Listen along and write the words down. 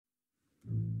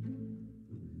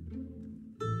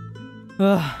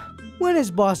When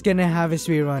is boss gonna have his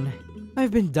rerun?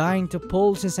 I've been dying to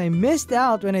pull since I missed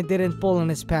out when I didn't pull on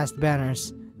his past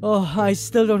banners. Oh, I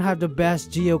still don't have the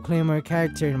best Geoclaimer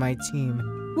character in my team.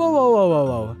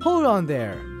 Whoa. Hold on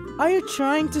there. Are you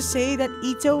trying to say that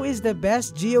Itto is the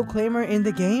best Geoclaimer in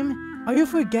the game? Are you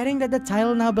forgetting that the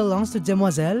title now belongs to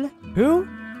Demoiselle? Who?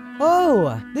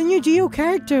 Oh, the new Geo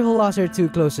character who lost her two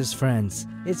closest friends.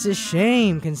 It's a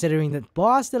shame considering that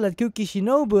boss still had Kuki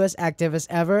Shinobu as active as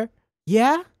ever.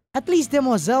 Yeah? At least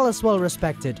Demoiselle is well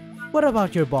respected. What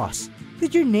about your boss?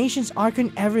 Did your nation's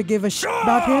Archon ever give a shit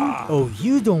about him? Oh,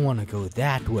 you don't want to go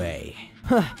that way.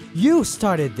 Huh, you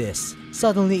started this.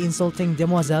 Suddenly insulting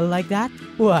Demoiselle like that?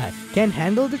 What, can't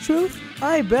handle the truth?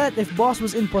 I bet if boss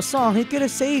was in Poisson, he could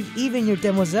have saved even your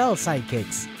Demoiselle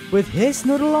sidekicks. With his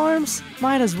noodle arms,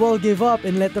 might as well give up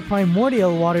and let the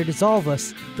primordial water dissolve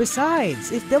us.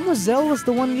 Besides, if Demoiselle was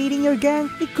the one leading your gang,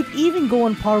 it could even go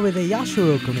on par with the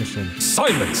Yashiro Commission.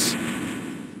 Silence!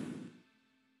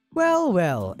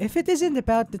 Well, if it isn't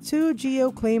about the two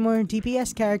Geoclaimer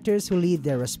DPS characters who lead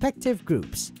their respective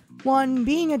groups. One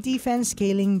being a defense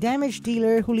scaling damage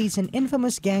dealer who leads an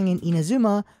infamous gang in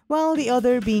Inazuma, while the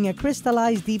other being a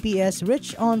crystallized DPS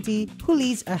rich auntie who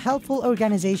leads a helpful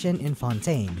organization in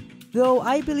Fontaine. Though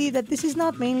I believe that this is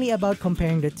not mainly about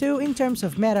comparing the two in terms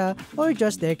of meta or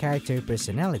just their character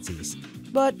personalities.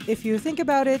 But if you think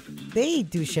about it, they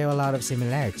do share a lot of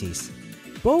similarities.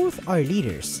 Both are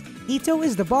leaders. Itto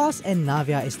is the boss and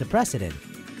Navia is the president.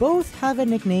 Both have a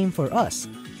nickname for us.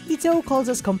 Itto calls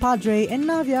us compadre and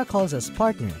Navia calls us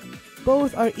partner.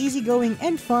 Both are easygoing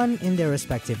and fun in their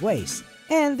respective ways.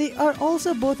 And they are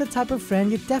also both the type of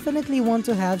friend you definitely want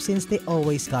to have since they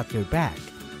always got your back.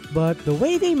 But the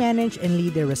way they manage and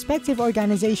lead their respective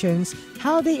organizations,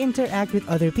 how they interact with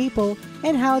other people,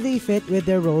 and how they fit with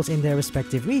their roles in their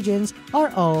respective regions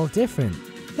are all different.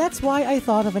 That's why I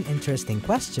thought of an interesting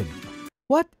question.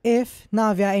 What if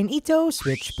Navia and Itto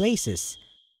switch places?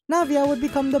 Navia would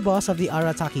become the boss of the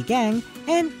Arataki gang,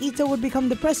 and Itto would become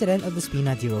the president of the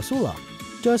Spina di Rosula.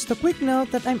 Just a quick note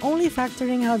that I'm only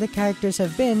factoring how the characters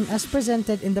have been as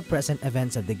presented in the present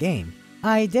events of the game.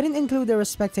 I didn't include the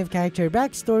respective character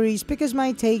backstories because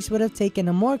my takes would have taken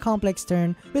a more complex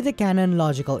turn with the canon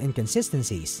logical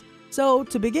inconsistencies. So,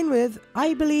 to begin with,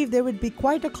 I believe there would be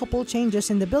quite a couple changes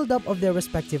in the build-up of their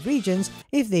respective regions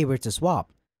if they were to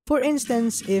swap. For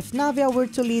instance, if Navia were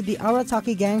to lead the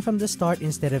Arataki gang from the start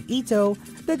instead of Itto,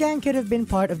 the gang could have been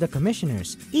part of the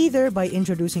commissioners, either by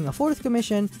introducing a fourth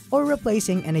commission or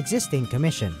replacing an existing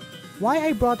commission. Why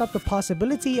I brought up the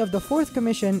possibility of the fourth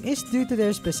commission is due to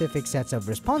their specific sets of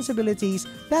responsibilities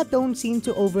that don't seem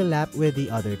to overlap with the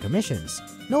other commissions.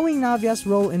 Knowing Navia's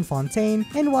role in Fontaine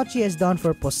and what she has done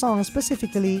for Poisson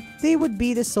specifically, they would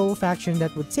be the sole faction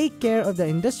that would take care of the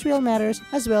industrial matters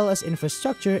as well as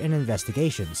infrastructure and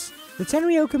investigations. The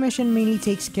Tenryou Commission mainly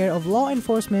takes care of law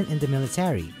enforcement and the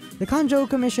military. The Kanjo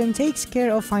Commission takes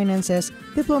care of finances,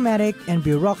 diplomatic, and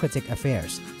bureaucratic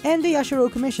affairs. And the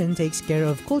Yashiro Commission takes care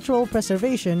of cultural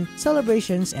preservation,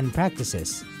 celebrations, and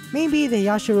practices. Maybe the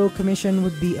Yashiro Commission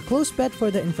would be a close bet for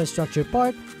the infrastructure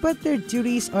part, but their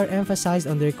duties are emphasized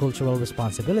on their cultural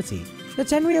responsibility. The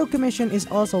Tenryou Commission is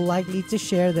also likely to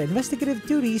share the investigative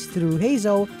duties through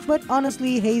Heizo, but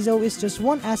honestly, Heizo is just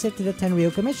one asset to the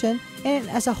Tenryou Commission, and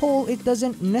as a whole, it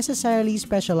doesn't necessarily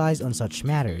specialize on such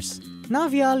matters.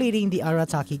 Navia leading the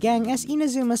Arataki gang as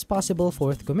Inazuma's possible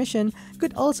fourth commission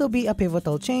could also be a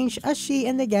pivotal change as she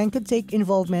and the gang could take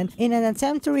involvement in an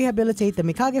attempt to rehabilitate the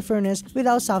Mikage furnace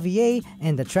without Savier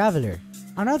and the Traveler.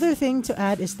 Another thing to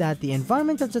add is that the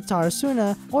environment of the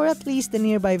Tarasuna, or at least the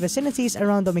nearby vicinities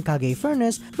around the Mikage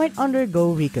furnace, might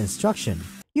undergo reconstruction.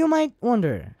 You might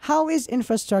wonder, how is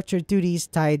infrastructure duties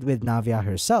tied with Navia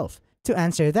herself? To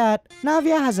answer that,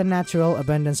 Navia has a natural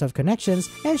abundance of connections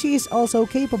and she is also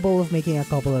capable of making a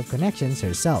couple of connections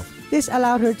herself. This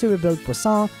allowed her to rebuild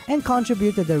Poisson and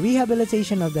contribute to the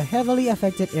rehabilitation of the heavily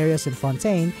affected areas in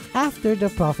Fontaine after the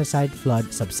prophesied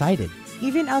flood subsided.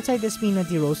 Even outside the Spina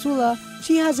di Rosula,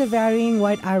 she has a varying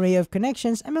wide array of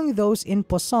connections among those in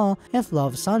Poisson and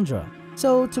Fleuve Sandra.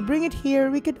 So, to bring it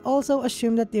here, we could also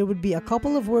assume that there would be a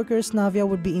couple of workers Navia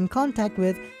would be in contact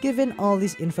with given all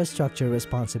these infrastructure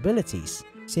responsibilities.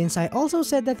 Since I also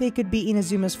said that they could be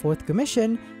Inazuma's fourth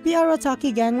commission, the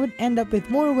Arataki gang would end up with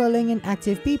more willing and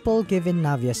active people given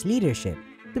Navia's leadership.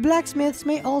 The blacksmiths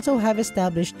may also have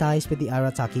established ties with the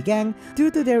Arataki gang due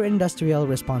to their industrial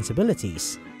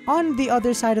responsibilities. On the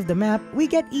other side of the map, we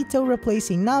get Itto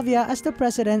replacing Navia as the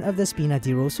president of the Spina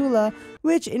di Rosula,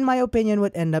 which in my opinion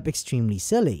would end up extremely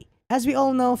silly. As we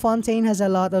all know, Fontaine has a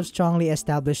lot of strongly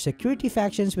established security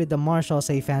factions with the Marshals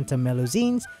a Phantom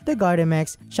Melusines, the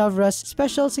Gardamex, Chavras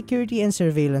Special Security and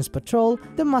Surveillance Patrol,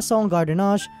 the Maison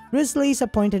Gardenage, Risley's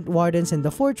appointed wardens in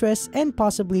the fortress, and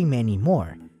possibly many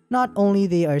more. Not only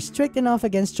they are strict enough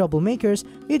against troublemakers,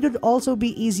 it would also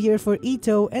be easier for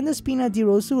Itto and the Spina di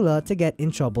Rosula to get in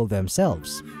trouble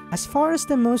themselves. As far as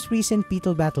the most recent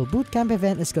Beetle Battle Bootcamp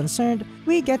event is concerned,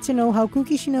 we get to know how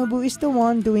Kuki Shinobu is the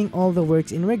one doing all the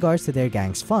works in regards to their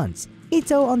gang's funds.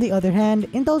 Itto, on the other hand,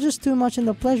 indulges too much in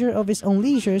the pleasure of his own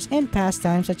leisures and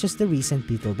pastimes such as the recent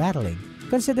Beetle battling.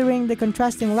 Considering the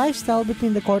contrasting lifestyle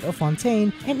between the court of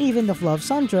Fontaine and even the Flav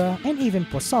Sandra and even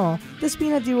Poisson, the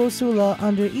Spina di Rosula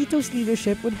under Itto's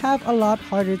leadership would have a lot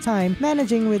harder time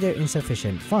managing with their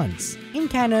insufficient funds. In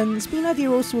canon, Spina di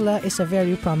Rosula is a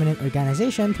very prominent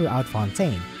organization throughout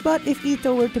Fontaine, but if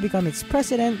Itto were to become its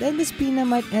president, then the Spina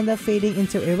might end up fading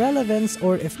into irrelevance,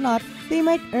 or if not, they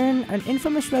might earn an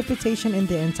infamous reputation in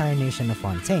the entire nation of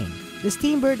Fontaine. The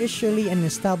Steambird is surely an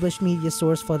established media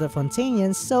source for the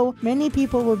Fontainians, so many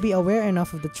people will be aware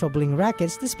enough of the troubling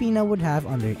rackets the Spina would have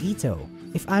under Itto.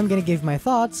 If I'm gonna give my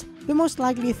thoughts, the most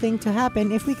likely thing to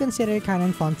happen if we consider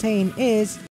canon Fontaine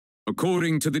is,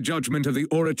 according to the judgment of the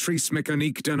Oratrice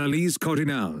Mercanique d'Analyse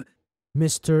Cardinal,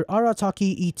 Mr.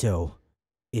 Arataki Itto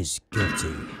is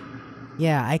guilty.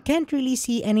 Yeah, I can't really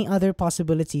see any other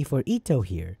possibility for Itto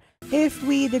here. If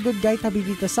we, the good guy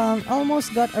Tabibita-san,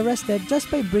 almost got arrested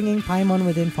just by bringing Paimon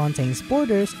within Fontaine's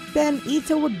borders, then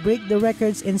Itto would break the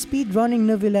records in speedrunning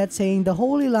Neuvillette saying the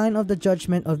holy line of the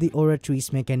judgment of the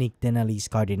Oratrice Mécanique d'Analyse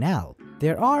Cardinal.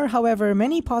 There are, however,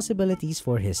 many possibilities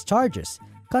for his charges.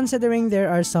 Considering there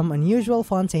are some unusual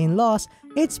Fontaine laws,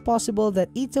 it's possible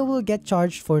that Itto will get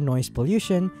charged for noise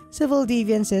pollution, civil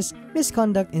deviances,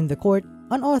 misconduct in the court,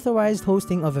 unauthorized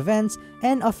hosting of events,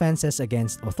 and offenses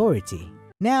against authority.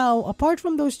 Now, apart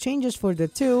from those changes for the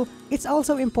two, it's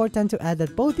also important to add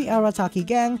that both the Arataki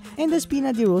gang and the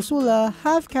Spina di Rosula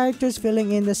have characters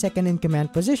filling in the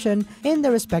second-in-command position in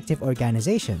the respective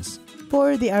organizations.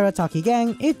 For the Arataki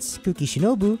gang, it's Kuki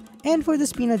Shinobu, and for the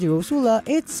Spina di Rosula,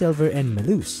 it's Silver and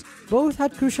Melus. Both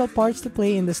had crucial parts to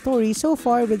play in the story so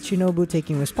far, with Shinobu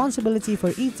taking responsibility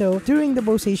for Itto during the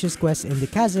Bosacious quest in the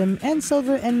Chasm, and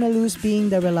Silver and Melus being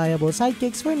the reliable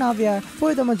sidekicks for Navia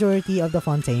for the majority of the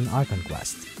Fontaine Archon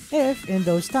quest. If, in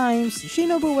those times,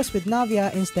 Shinobu was with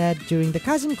Navia instead during the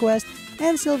Chasm quest,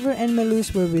 and Silver and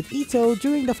Melus were with Itto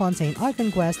during the Fontaine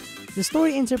Archon quest, the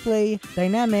story interplay,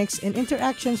 dynamics, and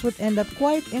interactions would end up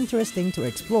quite interesting to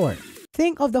explore.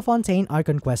 Think of the Fontaine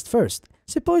Archon quest first.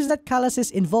 Suppose that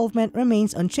Callus's involvement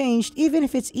remains unchanged even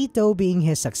if it's Itto being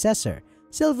his successor.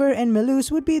 Silver and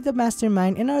Melus would be the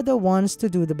mastermind and are the ones to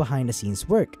do the behind-the-scenes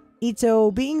work.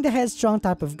 Itto, being the headstrong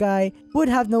type of guy, would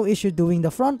have no issue doing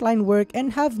the frontline work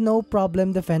and have no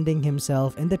problem defending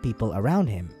himself and the people around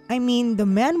him. I mean, the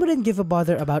man wouldn't give a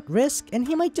bother about risk, and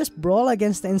he might just brawl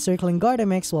against the encircling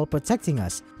Gardamex while protecting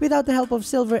us, without the help of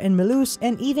Silver and Melus,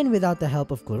 and even without the help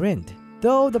of Clorinde.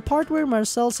 Though the part where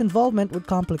Marcel's involvement would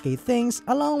complicate things,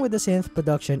 along with the synth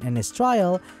production and his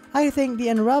trial, I think the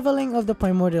unraveling of the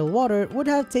primordial water would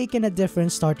have taken a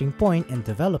different starting point in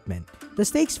development. The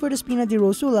stakes for the Spina di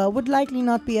Rosula would likely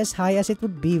not be as high as it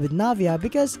would be with Navia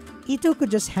because Itto could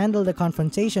just handle the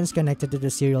confrontations connected to the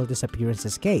serial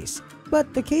disappearances case.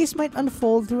 But the case might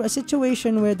unfold through a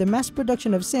situation where the mass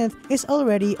production of synth is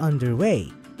already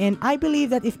underway. And I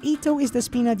believe that if Itto is the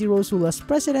Spina di Rosula's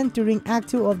president during Act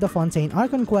 2 of the Fontaine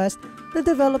Archon quest, the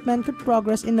development could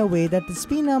progress in a way that the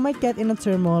Spina might get in a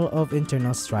turmoil of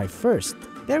internal strife first.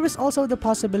 There is also the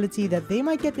possibility that they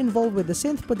might get involved with the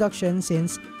synth production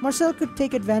since Marcel could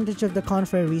take advantage of the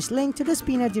Confreries link to the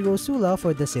Spina di Rosula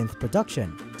for the synth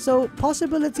production. So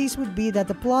possibilities would be that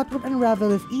the plot would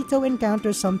unravel if Itto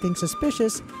encounters something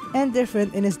suspicious and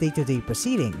different in his day-to-day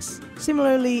proceedings.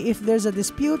 Similarly, if there's a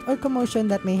dispute or commotion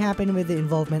that may happen with the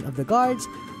involvement of the guards,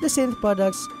 the synth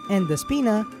products, and the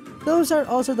Spina, those are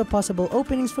also the possible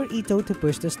openings for Itto to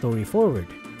push the story forward.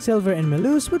 Silver and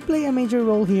Melus would play a major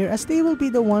role here as they will be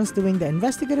the ones doing the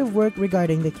investigative work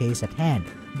regarding the case at hand.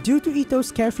 Due to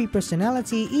Itto's carefree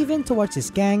personality even towards his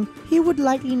gang, he would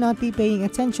likely not be paying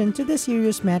attention to the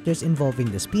serious matters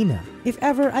involving the Spina. If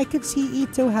ever, I could see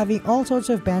Itto having all sorts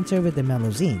of banter with the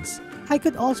Melusines. I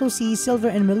could also see Silver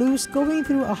and Melus going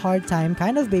through a hard time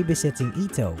kind of babysitting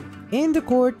Itto. In the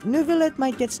court, Neuvillette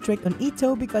might get strict on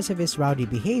Itto because of his rowdy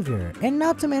behavior, and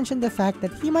not to mention the fact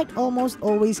that he might almost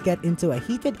always get into a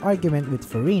heated argument with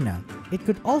Farina. It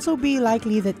could also be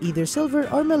likely that either Silver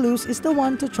or Melus is the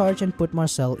one to charge and put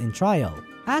Marcel in trial.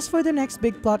 As for the next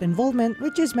big plot involvement,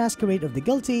 which is Masquerade of the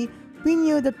Guilty, We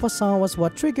knew that Poisson was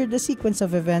what triggered the sequence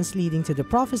of events leading to the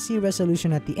prophecy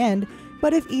resolution at the end,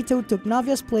 but if Itto took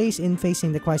Navia's place in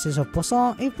facing the crisis of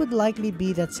Poisson, it would likely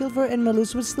be that Silver and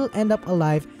Malus would still end up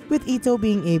alive, with Itto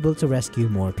being able to rescue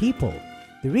more people.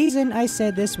 The reason I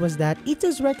said this was that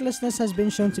Itto's recklessness has been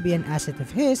shown to be an asset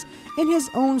of his in his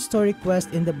own story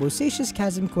quest in the Bosacious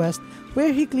Chasm quest,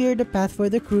 where he cleared the path for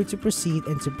the crew to proceed,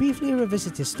 and to briefly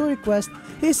revisit his story quest,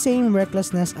 his same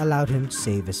recklessness allowed him to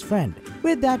save his friend.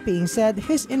 With that being said,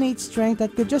 his innate strength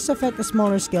that could just affect a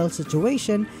smaller scale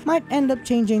situation might end up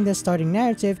changing the starting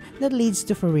narrative that leads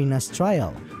to Furina's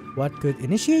trial. What could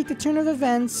initiate the turn of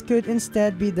events could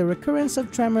instead be the recurrence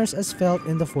of tremors as felt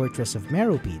in the Fortress of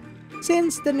Meropide.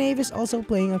 Since the Knave is also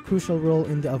playing a crucial role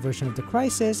in the aversion of the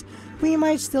crisis, we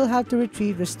might still have to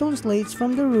retrieve the stone slates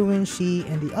from the ruins she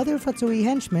and the other Fatui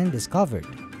henchmen discovered.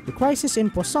 The crisis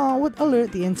in Poisson would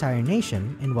alert the entire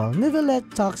nation, and while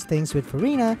Neuvillette talks things with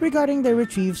Furina regarding the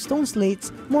retrieved stone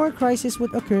slates, more crises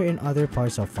would occur in other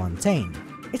parts of Fontaine.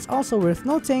 It's also worth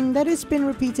noting that it's been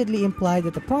repeatedly implied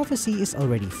that the prophecy is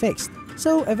already fixed.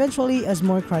 So eventually, as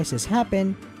more crises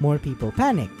happen, more people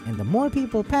panic, and the more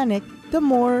people panic, the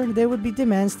more there would be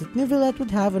demands that Neuvillette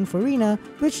would have on Furina,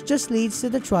 which just leads to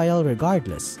the trial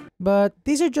regardless. But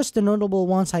these are just the notable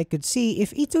ones I could see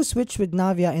if Itto switched with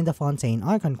Navia in the Fontaine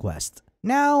Archon quest.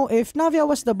 Now, if Navia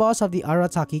was the boss of the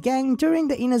Arataki gang during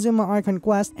the Inazuma Archon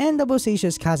quest and the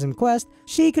Bosacious Chasm quest,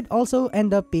 she could also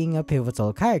end up being a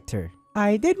pivotal character.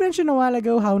 I did mention a while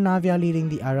ago how Navia leading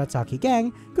the Arataki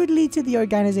gang could lead to the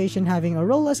organization having a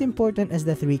role as important as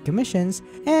the 3 commissions,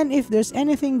 and if there's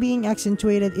anything being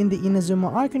accentuated in the Inazuma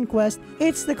Archon quest,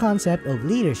 it's the concept of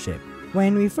leadership.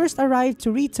 When we first arrived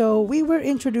to Rito, we were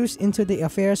introduced into the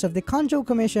affairs of the Kanjo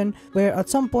Commission, where at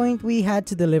some point we had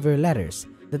to deliver letters.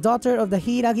 The daughter of the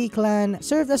Hiragi clan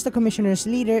served as the commissioner's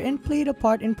leader and played a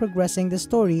part in progressing the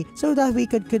story so that we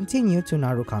could continue to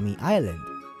Narukami Island.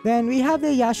 Then we have the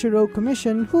Yashiro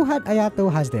Commission, who had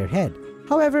Ayato as their head.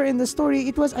 However, in the story,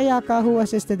 it was Ayaka who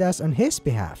assisted us on his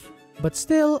behalf. But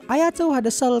still, Ayato had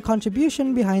a subtle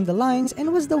contribution behind the lines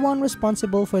and was the one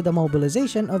responsible for the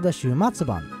mobilization of the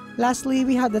Shumatsuban. Lastly,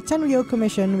 we have the Tenryo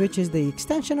Commission, which is the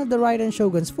extension of the Raiden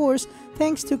Shogun's force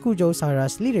thanks to Kujo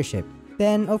Sara's leadership.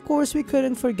 Then, of course, we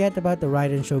couldn't forget about the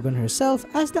Raiden Shogun herself,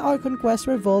 as the Archon quest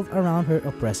revolved around her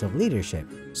oppressive leadership.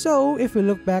 So, if we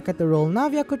look back at the role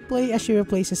Navia could play as she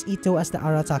replaces Itto as the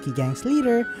Arataki gang's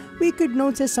leader, we could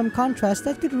notice some contrast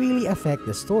that could really affect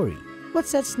the story. What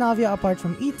sets Navia apart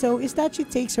from Itto is that she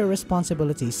takes her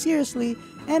responsibilities seriously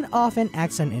and often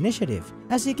acts on initiative,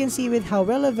 as you can see with how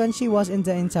relevant she was in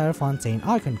the entire Fontaine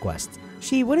Archon quest.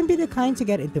 She wouldn't be the kind to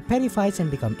get into petty fights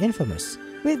and become infamous.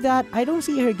 With that, I don't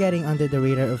see her getting under the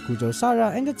radar of Kujo Sara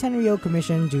and the Tenryo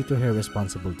Commission due to her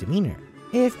responsible demeanor.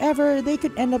 If ever, they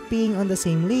could end up being on the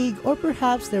same league, or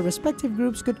perhaps their respective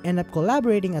groups could end up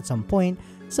collaborating at some point,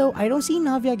 so I don't see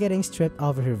Navia getting stripped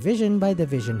of her vision by the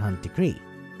Vision Hunt decree.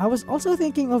 I was also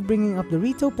thinking of bringing up the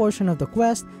Rito portion of the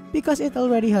quest because it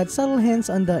already had subtle hints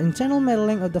on the internal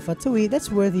meddling of the Fatui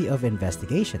that's worthy of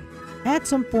investigation. At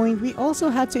some point, we also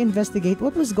had to investigate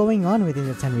what was going on within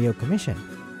the Tenryo Commission,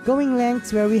 going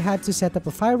lengths where we had to set up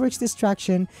a fireworks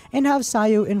distraction and have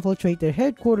Sayo infiltrate their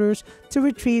headquarters to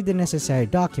retrieve the necessary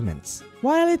documents.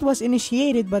 While it was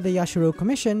initiated by the Yashiro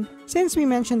Commission, since we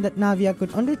mentioned that Navia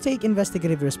could undertake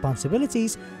investigative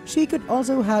responsibilities, she could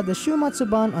also have the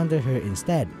Shumatsuban under her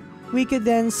instead. We could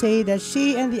then say that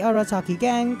she and the Arataki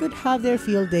gang could have their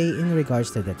field day in regards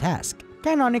to the task.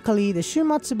 Canonically, the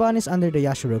Shumatsuban is under the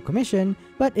Yashiro Commission,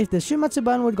 but if the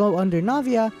Shumatsuban would go under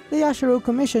Navia, the Yashiro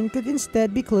Commission could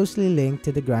instead be closely linked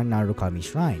to the Grand Narukami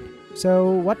Shrine. So,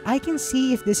 what I can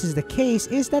see if this is the case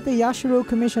is that the Yashiro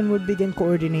Commission would begin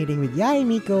coordinating with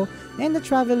Yaemiko and the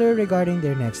Traveler regarding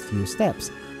their next few steps,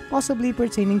 possibly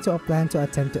pertaining to a plan to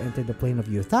attempt to enter the plane of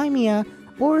Euthymia,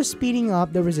 or speeding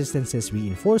up the Resistance's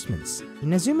reinforcements.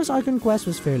 Inazuma's Archon quest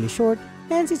was fairly short,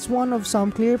 hence it's one of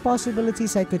some clear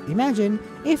possibilities I could imagine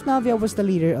if Navia was the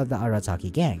leader of the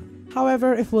Arataki gang.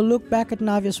 However, if we'll look back at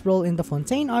Navia's role in the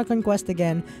Fontaine Archon quest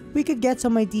again, we could get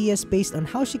some ideas based on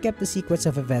how she kept the sequence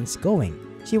of events going.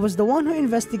 She was the one who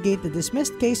investigated the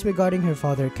dismissed case regarding her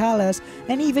father Callas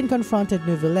and even confronted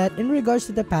Neuvillette in regards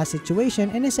to the past situation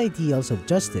and his ideals of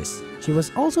justice. She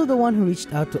was also the one who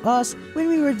reached out to us when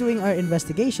we were doing our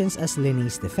investigations as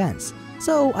Linny's defense.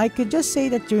 So I could just say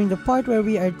that during the part where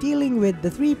we are dealing with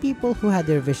the 3 people who had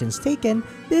their visions taken,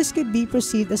 this could be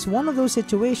perceived as one of those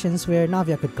situations where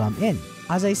Navia could come in.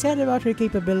 As I said about her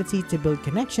capability to build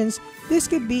connections, this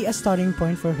could be a starting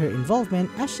point for her involvement,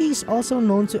 as she is also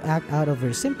known to act out of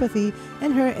her sympathy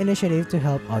and her initiative to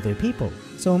help other people.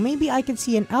 So maybe I could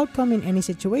see an outcome in any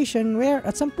situation where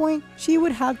at some point, she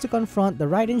would have to confront the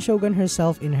Raiden Shogun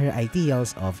herself in her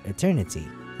ideals of eternity.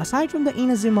 Aside from the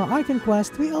Inazuma Archon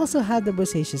quest, we also had the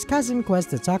Bosacious Chasm quest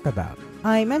to talk about.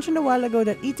 I mentioned a while ago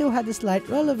that Itto had a slight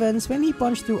relevance when he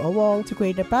punched through a wall to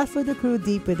create a path for the crew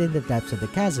deep within the depths of the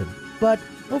chasm. But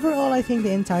overall, I think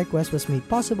the entire quest was made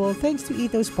possible thanks to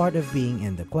Itto's part of being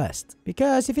in the quest.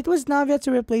 Because if it was Navia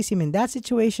to replace him in that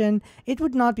situation, it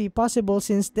would not be possible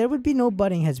since there would be no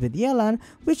butting heads with Yelan,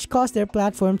 which caused their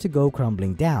platform to go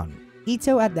crumbling down.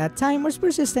 Itto at that time was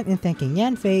persistent in thanking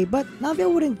Yanfei, but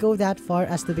Navia wouldn't go that far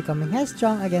as to becoming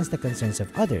headstrong against the concerns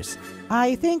of others.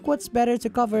 I think what's better to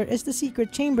cover is the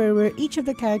secret chamber where each of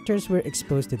the characters were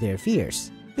exposed to their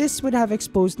fears. This would have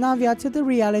exposed Navia to the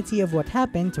reality of what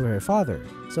happened to her father.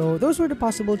 So those were the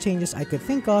possible changes I could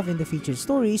think of in the featured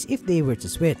stories if they were to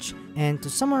switch. And to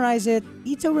summarize it,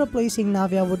 Itto replacing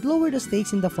Navia would lower the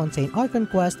stakes in the Fontaine Archon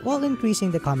quest while increasing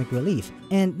the comic relief,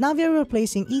 and Navia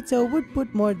replacing Itto would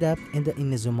put more depth in the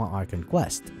Inazuma Archon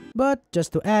quest. But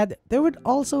just to add, there would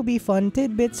also be fun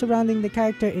tidbits surrounding the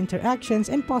character interactions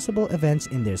and possible events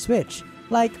in their switch.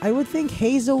 Like, I would think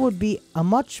Heizo would be a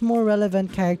much more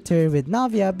relevant character with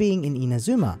Navia being in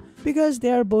Inazuma, because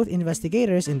they are both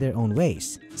investigators in their own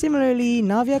ways. Similarly,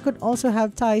 Navia could also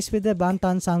have ties with the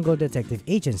Bantan Sango Detective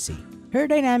Agency. Her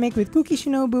dynamic with Kuki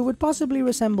Shinobu would possibly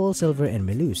resemble Silver and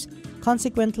Melus.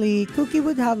 Consequently, Kuki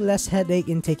would have less headache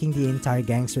in taking the entire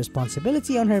gang's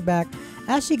responsibility on her back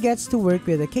as she gets to work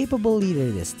with a capable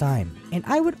leader this time. And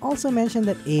I would also mention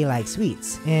that A likes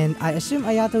sweets, and I assume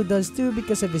Ayato does too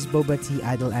because of his boba tea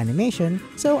idol animation,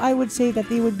 so I would say that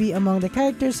they would be among the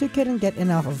characters who couldn't get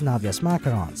enough of Navia's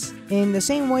macarons. In the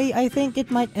same way, I think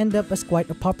it might end up as quite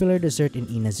a popular dessert in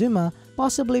Inazuma,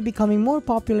 possibly becoming more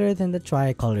popular than the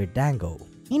tri-colored dango.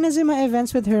 Inazuma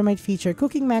events with her might feature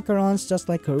cooking macarons just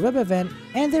like her web event,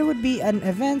 and there would be an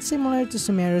event similar to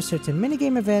Sumeru's certain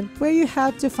minigame event where you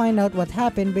have to find out what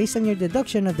happened based on your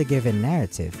deduction of the given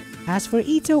narrative. As for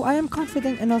Itto, I am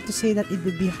confident enough to say that it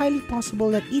would be highly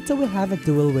possible that Itto will have a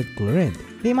duel with Chlorinde.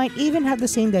 They might even have the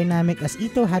same dynamic as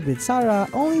Itto had with Sarah,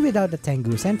 only without the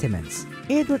Tengu sentiments.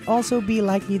 It would also be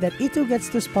likely that Itto gets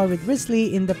to spar with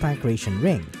Risley in the Pancration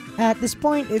Ring. At this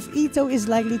point, if Itto is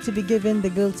likely to be given the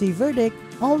guilty verdict,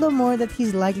 all the more that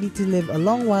he's likely to live a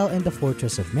long while in the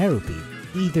fortress of Merupi.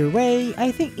 Either way,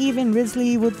 I think even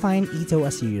Risley would find Itto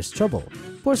a serious trouble.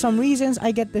 For some reasons,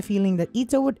 I get the feeling that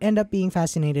Itto would end up being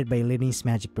fascinated by Linny's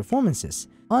magic performances.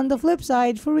 On the flip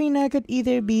side, Furina could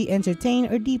either be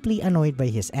entertained or deeply annoyed by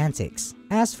his antics.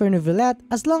 As for Neuvillette,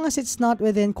 as long as it's not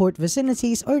within court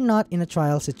vicinities or not in a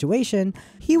trial situation,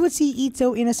 he would see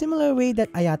Itto in a similar way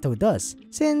that Ayato does,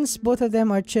 since both of them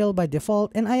are chill by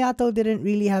default and Ayato didn't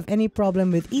really have any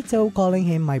problem with Itto calling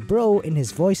him my bro in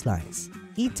his voice lines.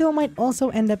 Itto might also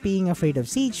end up being afraid of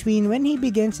Siege Queen when he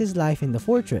begins his life in the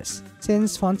fortress.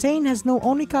 Since Fontaine has no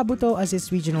Onikabuto as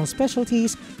its regional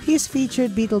specialties, his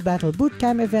featured Beetle Battle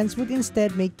Bootcamp events would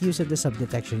instead make use of the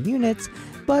sub-detection units,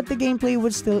 but the gameplay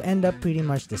would still end up pretty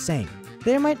much the same.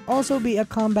 There might also be a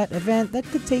combat event that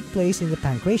could take place in the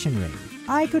Pancration Ring.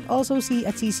 I could also see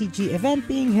a TCG event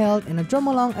being held and a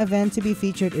Drumalong event to be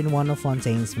featured in one of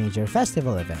Fontaine's major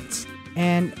festival events.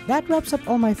 And that wraps up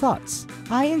all my thoughts.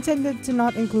 I intended to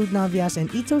not include Navia's and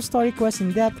Itto's story quest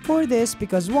in depth for this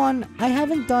because 1. I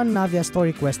haven't done Navia's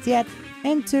story quest yet,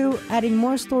 and 2. Adding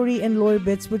more story and lore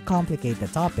bits would complicate the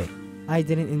topic. I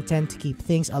didn't intend to keep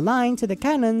things aligned to the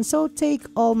canon, so take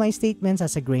all my statements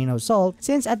as a grain of salt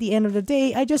since at the end of the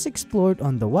day I just explored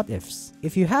on the what ifs.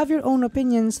 If you have your own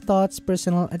opinions, thoughts,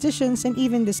 personal additions, and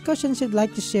even discussions you'd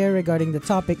like to share regarding the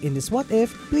topic in this what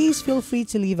if, please feel free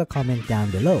to leave a comment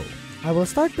down below. I will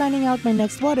start planning out my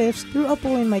next what ifs through a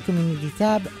poll in my community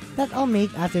tab that I'll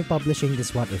make after publishing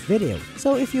this what if video.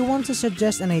 So if you want to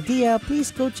suggest an idea,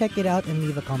 please go check it out and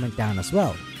leave a comment down as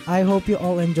well. I hope you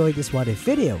all enjoyed this what if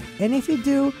video, and if you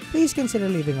do, please consider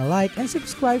leaving a like and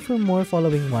subscribe for more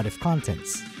following what if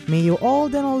contents. May you all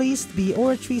Denalise be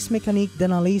Oratrice Mécanique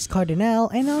Denalise Cardinal,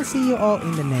 and I'll see you all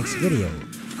in the next video.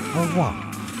 Au revoir.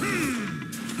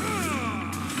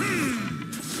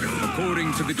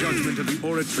 According to the judgment of the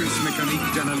Oratrice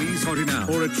Mécanique d'Analyse Ordinale.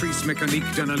 Oratrice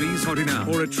Mécanique d'Analyse Ordinale.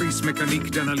 Oratrice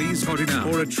Mécanique d'Analyse Ordinale.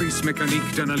 Oratrice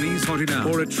Mécanique d'Analyse Ordinale.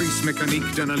 Oratrice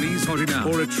Mécanique d'Analyse Ordinale.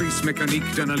 Oratrice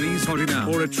Mécanique d'Analyse Ordinale.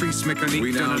 Oratrice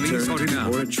Mécanique d'Analyse Ordinale.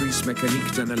 Oratrice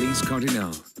Mécanique d'Analyse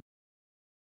Cardinal.